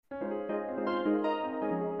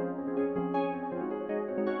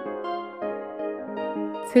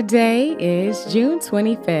Today is June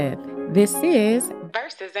 25th. This is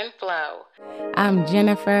Verses and Flow. I'm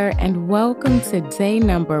Jennifer, and welcome to day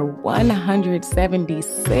number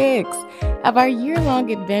 176 of our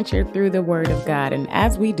year-long adventure through the Word of God. And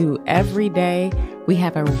as we do every day, we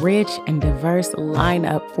have a rich and diverse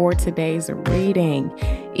lineup for today's reading.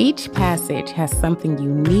 Each passage has something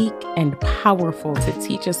unique and powerful to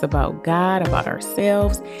teach us about God, about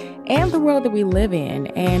ourselves, and the world that we live in,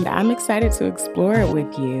 and I'm excited to explore it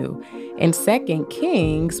with you. In 2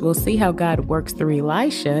 Kings, we'll see how God works through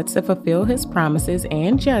Elisha to fulfill his promises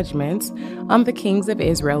and judgments on the kings of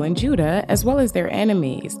Israel and Judah, as well as their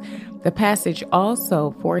enemies. The passage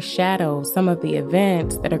also foreshadows some of the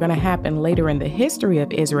events that are going to happen later in the history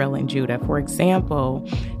of Israel and Judah. For example,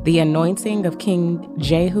 the anointing of King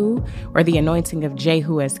Jehu, or the anointing of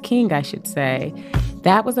Jehu as king, I should say.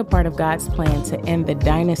 That was a part of God's plan to end the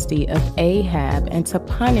dynasty of Ahab and to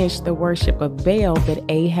punish the worship of Baal that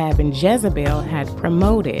Ahab and Jezebel had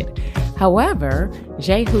promoted. However,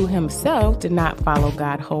 Jehu himself did not follow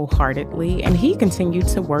God wholeheartedly, and he continued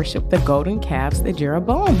to worship the golden calves that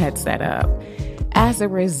Jeroboam had set up. As a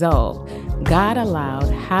result, God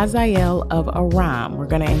allowed Hazael of Aram, we're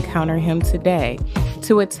going to encounter him today,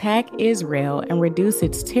 to attack Israel and reduce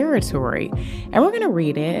its territory. And we're going to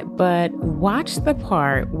read it, but watch the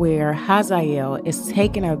part where Hazael is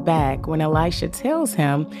taken aback when Elisha tells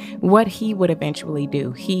him what he would eventually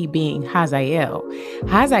do, he being Hazael.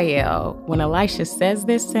 Hazael, when Elisha says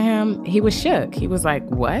this to him, he was shook. He was like,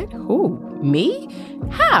 "What? Who? Me?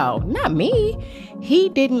 How? Not me." He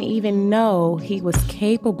didn't even know he was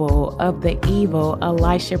capable of the evil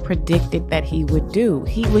Elisha predicted that he would do.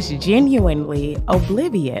 He was genuinely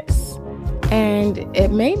oblivious. And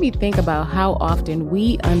it made me think about how often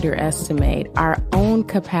we underestimate our own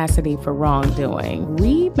capacity for wrongdoing.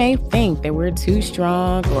 We may think that we're too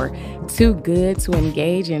strong or too good to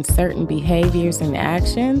engage in certain behaviors and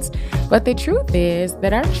actions, but the truth is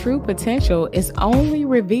that our true potential is only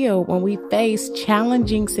revealed when we face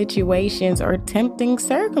challenging situations or tempting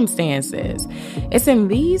circumstances. It's in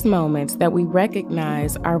these moments that we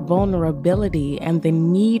recognize our vulnerability and the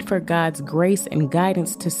need for God's grace and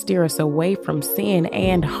guidance to steer us away from sin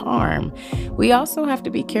and harm. We also have to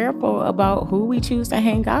be careful about who we choose to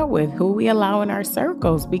hang out with, who we allow in our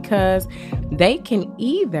circles, because they can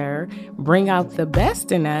either bring out the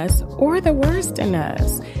best in us or the worst in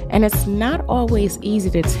us. And it's not always easy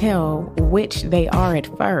to tell which they are at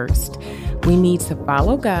first. We need to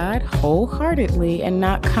follow God wholeheartedly and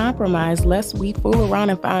not compromise lest we fool around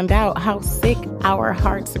and find out how sick our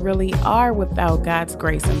hearts really are without God's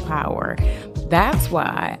grace and power. That's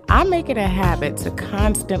why I make it a habit to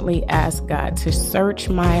constantly ask God to search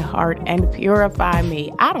my heart and purify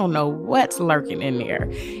me. I don't know what's lurking in there.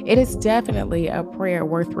 It is definitely a prayer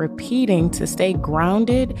worth repeating to stay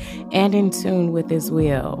grounded and in tune with His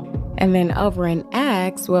will. And then over in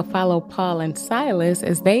Acts, we'll follow Paul and Silas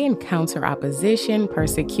as they encounter opposition,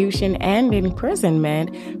 persecution, and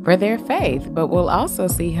imprisonment for their faith. But we'll also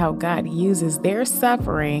see how God uses their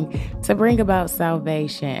suffering to bring about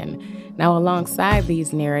salvation. Now, alongside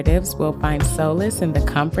these narratives, we'll find solace in the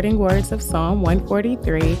comforting words of Psalm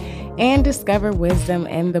 143 and discover wisdom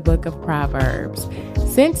in the book of Proverbs.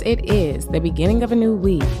 Since it is the beginning of a new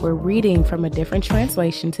week, we're reading from a different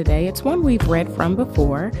translation today. It's one we've read from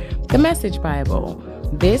before, the Message Bible.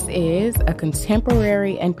 This is a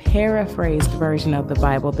contemporary and paraphrased version of the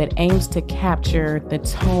Bible that aims to capture the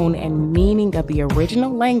tone and meaning of the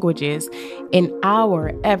original languages in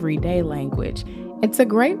our everyday language. It's a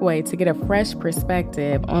great way to get a fresh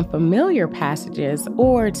perspective on familiar passages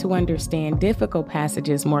or to understand difficult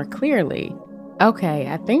passages more clearly. Okay,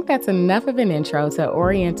 I think that's enough of an intro to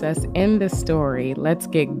orient us in the story. Let's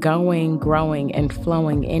get going, growing, and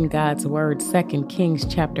flowing in God's Word. 2 Kings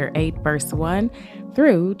chapter 8, verse 1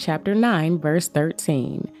 through chapter 9, verse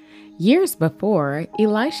 13. Years before,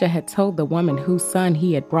 Elisha had told the woman whose son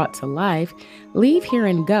he had brought to life, "Leave here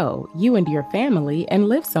and go, you and your family, and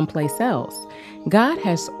live someplace else. God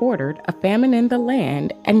has ordered a famine in the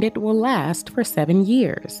land, and it will last for 7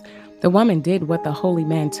 years." The woman did what the holy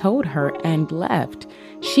man told her and left.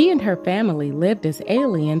 She and her family lived as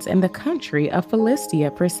aliens in the country of Philistia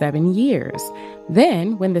for 7 years.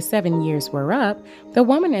 Then, when the 7 years were up, the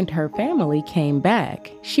woman and her family came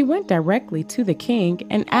back. She went directly to the king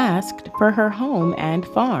and asked for her home and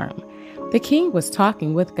farm. The king was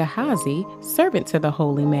talking with Gehazi, servant to the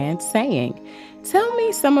holy man, saying, "Tell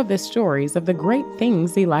me some of the stories of the great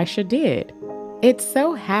things Elisha did." It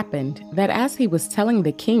so happened that as he was telling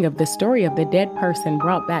the king of the story of the dead person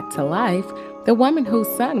brought back to life, The woman whose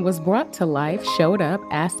son was brought to life showed up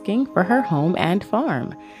asking for her home and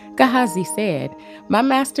farm. Gehazi said, "My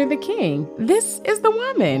master the king, this is the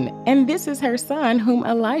woman, and this is her son whom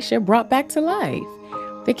Elisha brought back to life."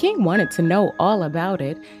 The king wanted to know all about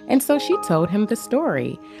it, and so she told him the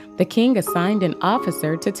story. The king assigned an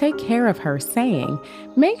officer to take care of her, saying,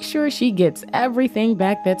 "Make sure she gets everything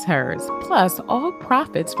back that's hers, plus all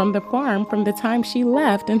profits from the farm from the time she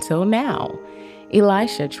left until now."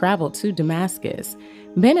 Elisha traveled to Damascus.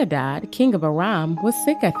 Ben-Hadad, king of Aram, was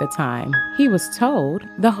sick at the time. He was told,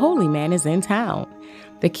 "The holy man is in town."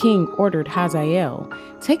 The king ordered Hazael,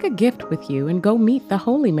 "Take a gift with you and go meet the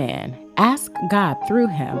holy man. Ask God through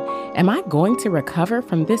him, 'Am I going to recover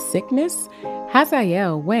from this sickness?'"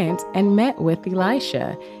 Hazael went and met with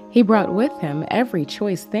Elisha. He brought with him every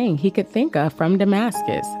choice thing he could think of from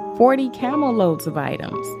Damascus, 40 camel loads of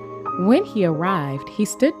items. When he arrived, he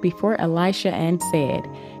stood before Elisha and said,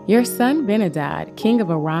 "Your son Ben-Hadad, king of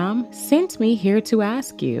Aram, sent me here to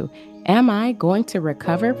ask you, 'Am I going to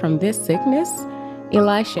recover from this sickness?'"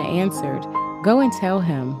 Elisha answered, "Go and tell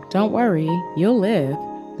him, 'Don't worry, you'll live.'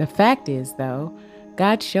 The fact is, though,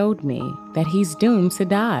 God showed me that he's doomed to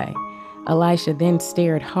die." Elisha then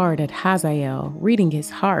stared hard at Hazael, reading his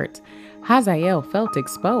heart. Hazael felt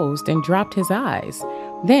exposed and dropped his eyes.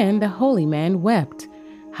 Then the holy man wept.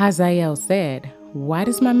 Hazael said, "Why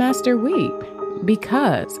does my master weep?"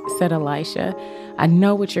 "Because," said Elisha, "I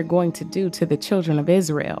know what you're going to do to the children of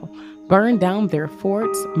Israel. Burn down their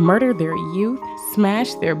forts, murder their youth,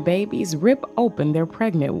 smash their babies, rip open their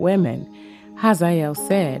pregnant women." Hazael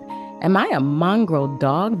said, "Am I a mongrel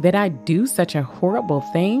dog that I do such a horrible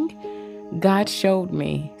thing?" "God showed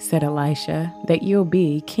me," said Elisha, "that you'll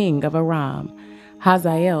be king of Aram."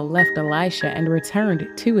 Hazael left Elisha and returned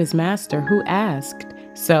to his master, who asked,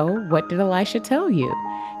 "So what did Elisha tell you?"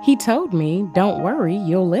 "He told me, 'Don't worry,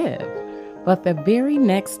 you'll live.'" But the very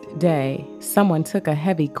next day, someone took a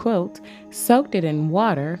heavy quilt, soaked it in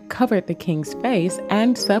water, covered the king's face,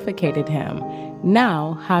 and suffocated him.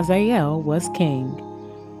 Now Hazael was king.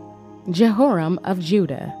 Jehoram of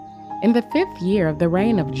Judah. In the 5th year of the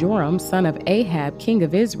reign of Joram, son of Ahab, king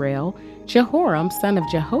of Israel, Jehoram, son of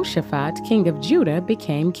Jehoshaphat, king of Judah,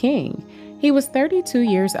 became king. He was 32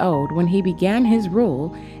 years old when he began his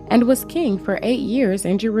rule and was king for 8 years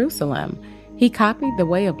in Jerusalem. He copied the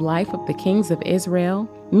way of life of the kings of Israel,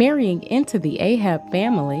 marrying into the Ahab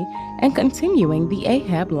family and continuing the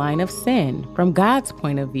Ahab line of sin, from God's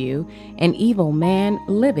point of view, an evil man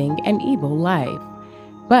living an evil life.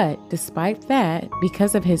 But despite that,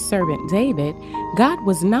 because of his servant David, God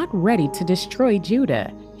was not ready to destroy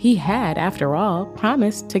Judah. He had, after all,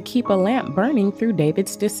 promised to keep a lamp burning through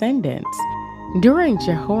David's descendants. During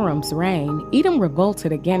Jehoram's reign, Edom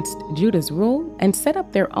revolted against Judah's rule and set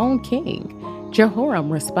up their own king. Jehoram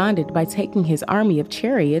responded by taking his army of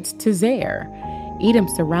chariots to Zair. Edom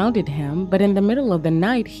surrounded him, but in the middle of the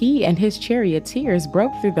night he and his charioteers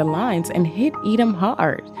broke through the lines and hit Edom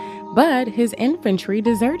hard. But his infantry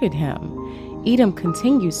deserted him. Edom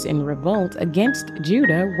continues in revolt against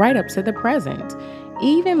Judah right up to the present.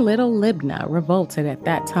 Even little Libnah revolted at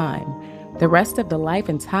that time. The rest of the life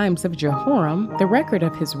and times of Jehoram, the record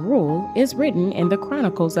of his rule, is written in the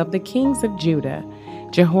Chronicles of the Kings of Judah.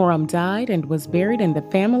 Jehoram died and was buried in the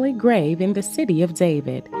family grave in the city of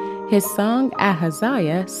David. His son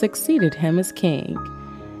Ahaziah succeeded him as king.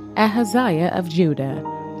 Ahaziah of Judah.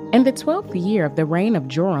 In the 12th year of the reign of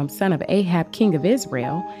Joram, son of Ahab, king of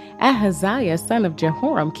Israel, Ahaziah, son of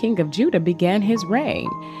Jehoram, king of Judah, began his reign.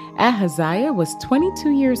 Ahaziah was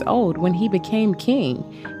 22 years old when he became king.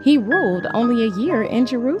 He ruled only a year in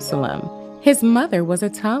Jerusalem. His mother was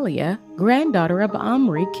Athaliah, granddaughter of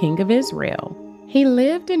Omri, king of Israel. He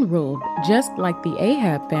lived and ruled just like the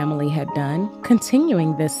Ahab family had done,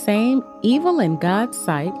 continuing the same evil in God's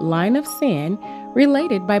sight line of sin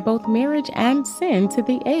related by both marriage and sin to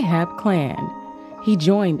the Ahab clan. He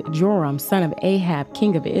joined Joram, son of Ahab,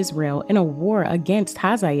 king of Israel, in a war against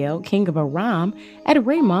Hazael, king of Aram, at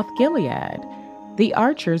Ramoth Gilead. The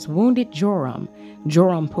archers wounded Joram.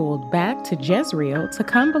 Joram pulled back to Jezreel to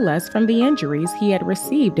convalesce from the injuries he had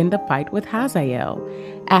received in the fight with Hazael.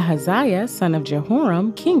 Ahaziah, son of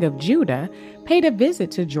Jehoram, king of Judah, paid a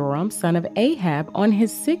visit to Joram, son of Ahab, on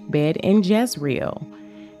his sickbed in Jezreel.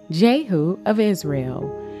 Jehu of Israel.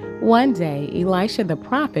 One day, Elisha the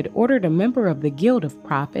prophet ordered a member of the guild of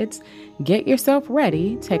prophets, "Get yourself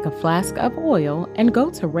ready, take a flask of oil, and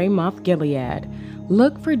go to Ramoth Gilead.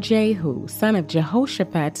 Look for Jehu, son of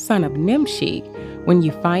Jehoshaphat, son of Nimshi. When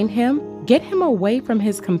you find him, Get him away from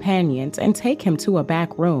his companions and take him to a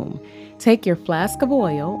back room. Take your flask of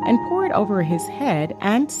oil and pour it over his head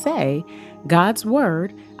and say, 'God's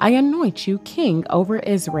word, I anoint you king over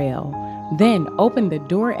Israel.' Then open the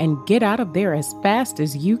door and get out of there as fast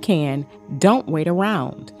as you can. Don't wait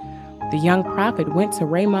around." The young prophet went to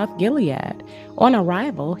Ramoth Gilead. On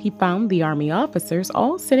arrival, he found the army officers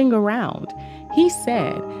all sitting around. He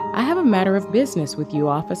said, "I have a matter of business with you,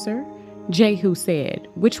 officer." Jehu said,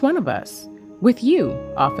 "Which one of us?" "With you,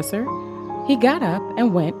 officer." He got up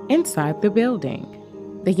and went inside the building.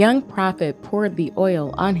 The young prophet poured the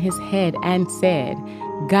oil on his head and said,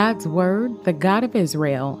 "God's word, the God of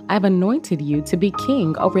Israel, I've anointed you to be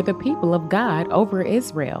king over the people of God over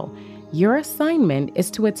Israel. Your assignment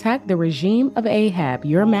is to attack the regime of Ahab,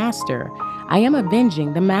 your master. I am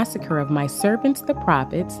avenging the massacre of my servants, the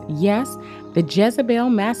prophets, yes, the Jezebel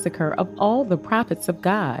massacre of all the prophets of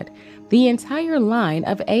God. The entire line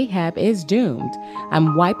of Ahab is doomed.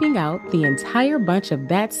 I'm wiping out the entire bunch of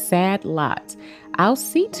that sad lot. I'll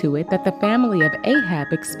see to it that the family of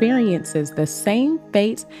Ahab experiences the same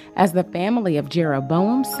fate as the family of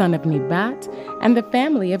Jeroboam, son of Nebat, and the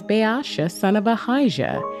family of Baasha, son of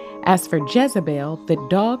Ahijah. As for Jezebel, the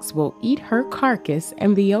dogs will eat her carcass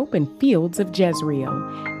in the open fields of Jezreel.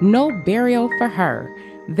 No burial for her."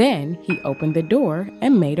 Then he opened the door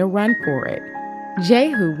and made a run for it.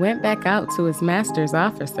 Jehu went back out to his master's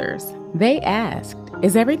officers. They asked,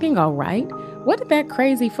 "Is everything all right? What did that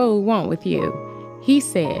crazy fool want with you?" He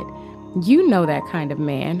said, "You know that kind of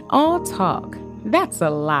man, all talk." "That's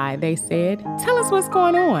a lie," they said. "Tell us what's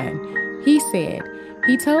going on." He said,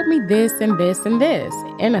 "He told me this and this and this.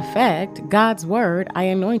 In effect, God's word, I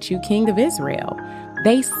anoint you king of Israel."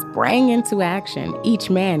 They sprang into action. Each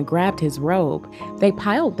man grabbed his robe. They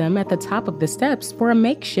piled them at the top of the steps for a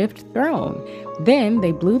makeshift throne. Then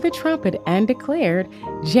they blew the trumpet and declared,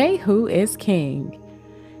 "Jehu is king."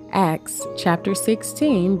 Acts chapter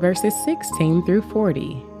 16, verses 16 through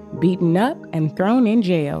 40. Beaten up and thrown in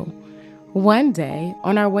jail. One day,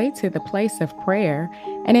 on our way to the place of prayer,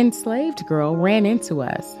 an enslaved girl ran into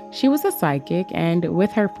us. She was a psychic and,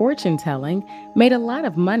 with her fortune telling, made a lot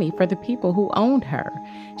of money for the people who owned her.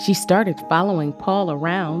 She started following Paul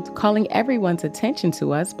around, calling everyone's attention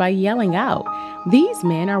to us by yelling out, "These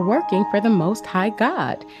men are working for the Most High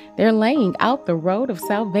God. They're laying out the road of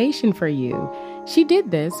salvation for you." She did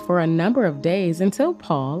this for a number of days until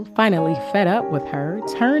Paul, finally fed up with her,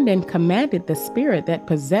 turned and commanded the spirit that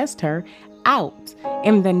possessed her out.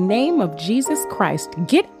 "In the name of Jesus Christ,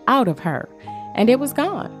 get out of her." And it was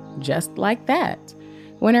gone, just like that.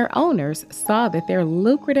 When her owners saw that their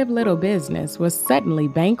lucrative little business was suddenly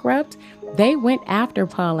bankrupt, they went after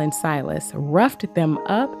Paul and Silas, roughed them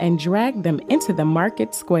up, and dragged them into the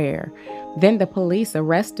market square. Then the police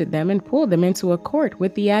arrested them and pulled them into a court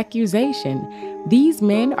with the accusation, "These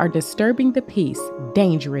men are disturbing the peace,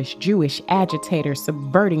 dangerous Jewish agitators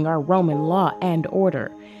subverting our Roman law and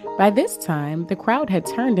order." By this time, the crowd had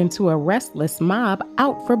turned into a restless mob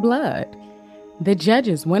out for blood. The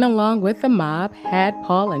judges went along with the mob, had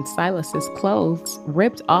Paul and Silas's clothes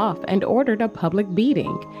ripped off, and ordered a public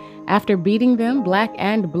beating. After beating them black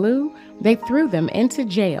and blue, they threw them into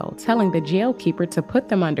jail, telling the jailkeeper to put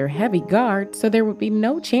them under heavy guard so there would be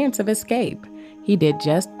no chance of escape. He did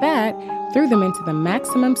just that, threw them into the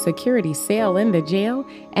maximum security cell in the jail,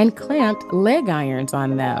 and clamped leg irons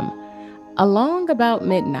on them. Along about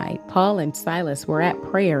midnight, Paul and Silas were at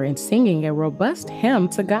prayer and singing a robust hymn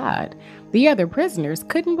to God. The other prisoners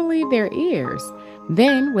couldn't believe their ears.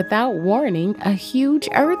 Then, without warning, a huge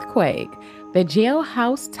earthquake. The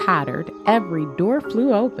jailhouse tottered, every door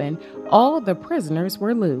flew open, all the prisoners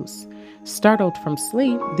were loose. Startled from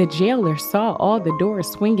sleep, the jailer saw all the doors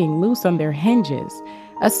swinging loose on their hinges.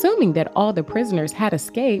 Assuming that all the prisoners had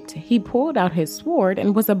escaped, he pulled out his sword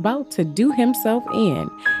and was about to do himself in,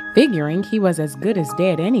 figuring he was as good as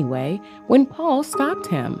dead anyway, when Paul stopped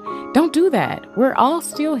him. "Don't do that. We're all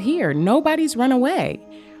still here. Nobody's run away."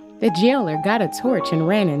 The jailer got a torch and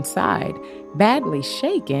ran inside. Badly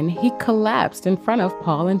shaken, he collapsed in front of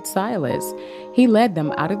Paul and Silas. He led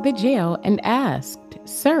them out of the jail and asked,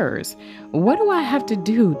 "Sirs, what do I have to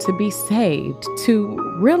do to be saved, to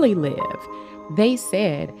really live?" They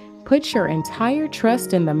said, "Put your entire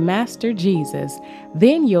trust in the Master Jesus.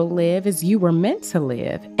 Then you'll live as you were meant to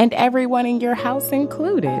live, and everyone in your house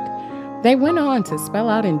included." They went on to spell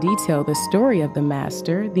out in detail the story of the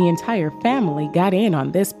Master. The entire family got in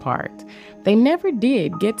on this part. They never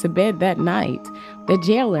did get to bed that night. The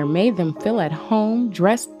jailer made them feel at home,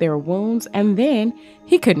 dressed their wounds, and then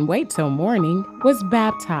he couldn't wait till morning, was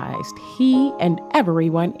baptized, he and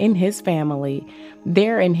everyone in his family.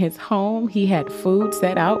 There in his home, he had food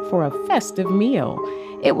set out for a festive meal.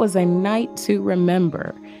 It was a night to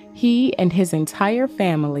remember. He and his entire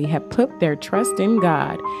family had put their trust in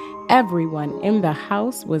God. Everyone in the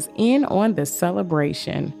house was in on the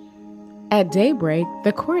celebration. At daybreak,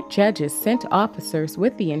 the court judges sent officers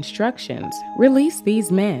with the instructions, "Release these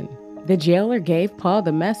men." The jailer gave Paul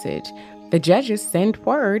the message. "The judges send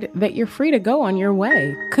word that you're free to go on your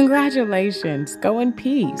way. Congratulations, go in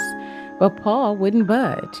peace." But Paul wouldn't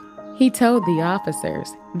budge. He told the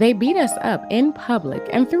officers, "They beat us up in public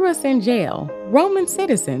and threw us in jail, Roman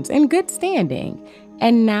citizens in good standing.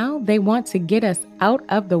 And now they want to get us out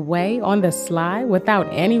of the way on the sly without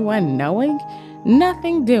anyone knowing?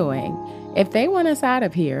 Nothing doing. If they want us out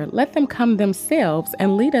of here, let them come themselves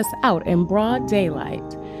and lead us out in broad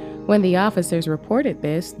daylight." When the officers reported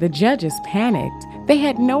this, the judges panicked. They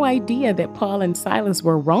had no idea that Paul and Silas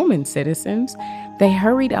were Roman citizens. They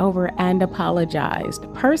hurried over and apologized,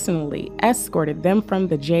 personally escorted them from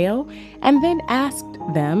the jail, and then asked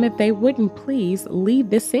them if they wouldn't please leave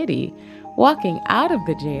the city. Walking out of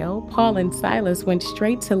the jail, Paul and Silas went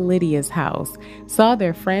straight to Lydia's house, saw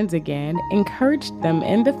their friends again, encouraged them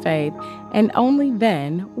in the faith, and only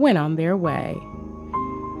then went on their way.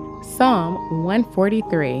 Psalm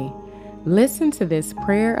 143. Listen to this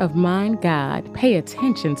prayer of mine, God. Pay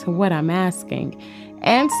attention to what I'm asking.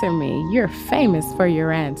 Answer me. You're famous for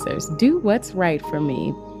your answers. Do what's right for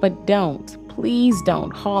me, but please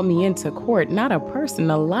don't haul me into court. Not a person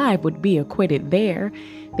alive would be acquitted there.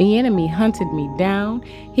 The enemy hunted me down.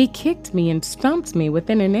 He kicked me and stumped me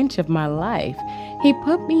within an inch of my life. He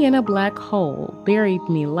put me in a black hole, buried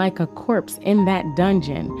me like a corpse in that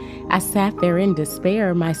dungeon. I sat there in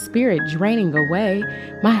despair, my spirit draining away,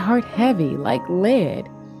 my heart heavy like lead.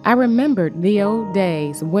 I remembered the old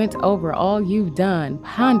days, went over all you've done,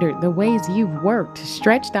 pondered the ways you've worked,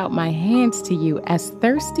 stretched out my hands to you, as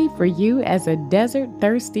thirsty for you as a desert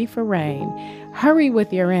thirsty for rain. Hurry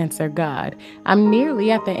with your answer, God. I'm nearly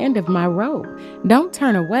at the end of my rope. Don't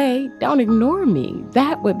turn away. Don't ignore me.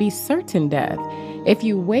 That would be certain death. If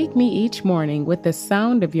you wake me each morning with the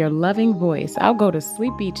sound of your loving voice, I'll go to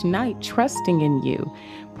sleep each night trusting in you.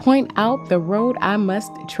 Point out the road I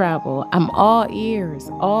must travel. I'm all ears,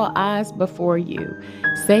 all eyes before you.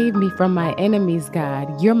 Save me from my enemies,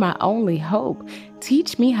 God. You're my only hope.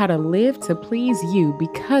 Teach me how to live to please you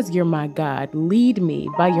because you're my God. Lead me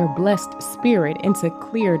by your blessed spirit into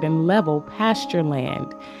cleared and level pasture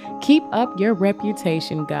land. Keep up your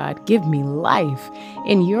reputation, God. Give me life.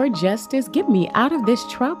 In your justice, get me out of this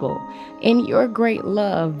trouble. In your great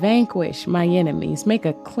love, vanquish my enemies. Make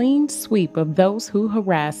a clean sweep of those who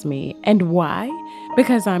harass me. And why?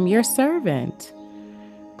 Because I'm your servant.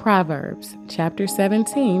 Proverbs chapter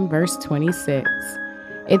 17, verse 26.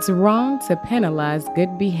 It's wrong to penalize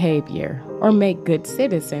good behavior or make good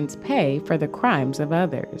citizens pay for the crimes of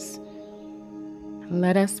others.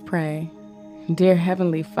 Let us pray. Dear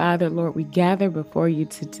Heavenly Father, Lord, we gather before you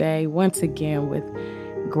today once again with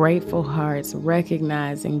grateful hearts,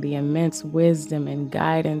 recognizing the immense wisdom and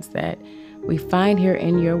guidance that we find here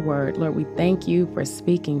in your word. Lord, we thank you for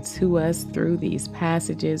speaking to us through these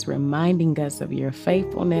passages, reminding us of your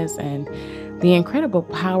faithfulness and the incredible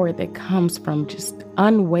power that comes from just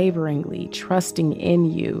unwaveringly trusting in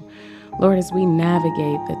you. Lord, as we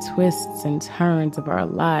navigate the twists and turns of our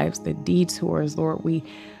lives, the detours, Lord, we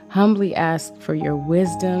humbly ask for your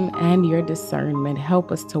wisdom and your discernment.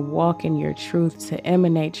 Help us to walk in your truth, to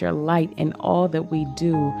emanate your light in all that we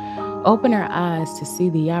do. Open our eyes to see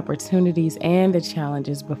the opportunities and the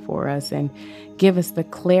challenges before us, and give us the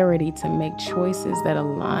clarity to make choices that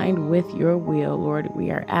align with your will. Lord, we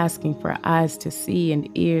are asking for eyes to see and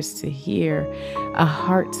ears to hear, a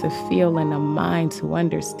heart to feel and a mind to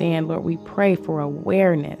understand. Lord, we pray for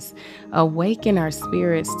awareness. Awaken our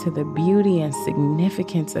spirits to the beauty and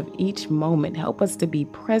significance of each moment. Help us to be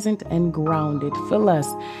present and grounded. Fill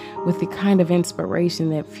us with the kind of inspiration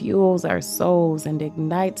that fuels our souls and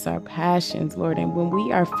ignites our passions, Lord. And when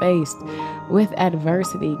we are faced with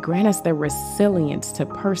adversity, grant us the resilience to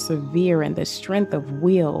persevere and the strength of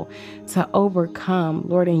will to overcome.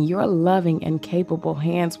 Lord, in your loving and capable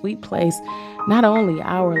hands, we place not only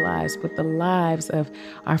our lives, but the lives of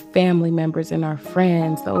our family members and our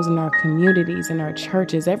friends, those in our communities and our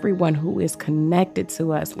churches, everyone who is connected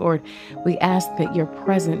to us. Lord, we ask that your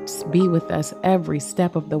presence be with us every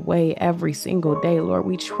step of the way, every single day. Lord,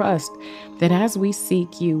 we trust that as we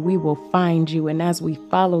seek you, we will find you. And as we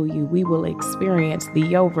follow you, we will experience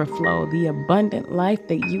the overflow, the abundant life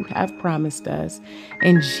that you have promised us.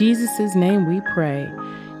 In Jesus' name we pray.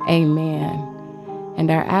 Amen. And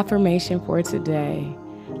our affirmation for today: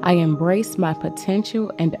 I embrace my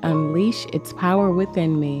potential and unleash its power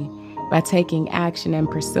within me. By taking action and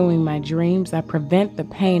pursuing my dreams, I prevent the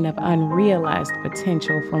pain of unrealized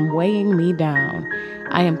potential from weighing me down.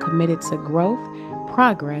 I am committed to growth,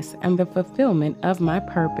 progress, and the fulfillment of my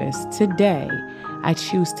purpose. Today, I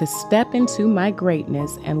choose to step into my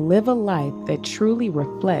greatness and live a life that truly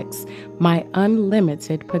reflects my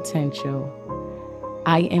unlimited potential.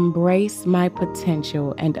 I embrace my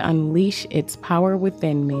potential and unleash its power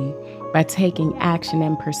within me. By taking action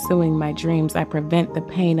and pursuing my dreams, I prevent the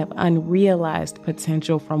pain of unrealized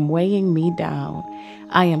potential from weighing me down.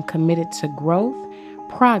 I am committed to growth,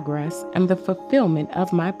 progress, and the fulfillment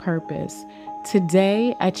of my purpose.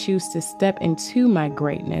 Today, I choose to step into my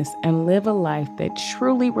greatness and live a life that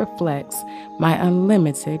truly reflects my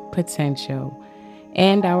unlimited potential.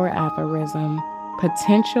 And our aphorism: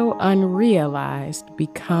 potential unrealized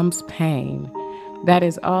becomes pain. That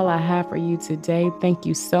is all I have for you today. Thank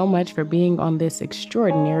you so much for being on this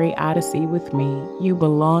extraordinary odyssey with me. You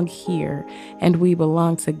belong here, and we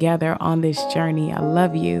belong together on this journey. I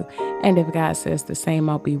love you. And if God says the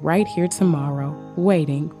same, I'll be right here tomorrow,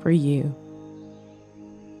 waiting for you.